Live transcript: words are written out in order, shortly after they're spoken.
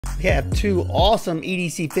We have two awesome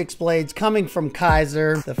EDC fixed blades coming from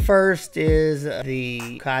Kaiser. The first is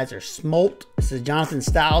the Kaiser Smolt. This is Jonathan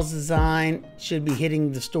Styles' design. Should be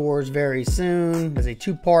hitting the stores very soon. It's a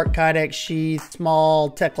two-part Kydex sheath,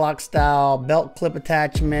 small Tech-Lock style belt clip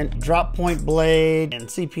attachment, drop point blade, and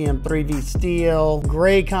CPM 3V steel.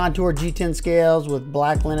 Gray contour G10 scales with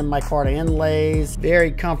black linen micarta inlays.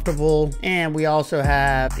 Very comfortable. And we also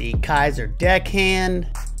have the Kaiser Deckhand.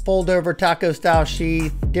 Fold over taco style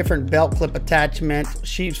sheath, different belt clip attachment,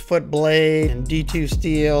 sheep's foot blade, and D2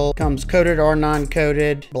 steel. Comes coated or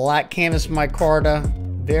non-coated. Black canvas micarta,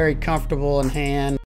 very comfortable in hand.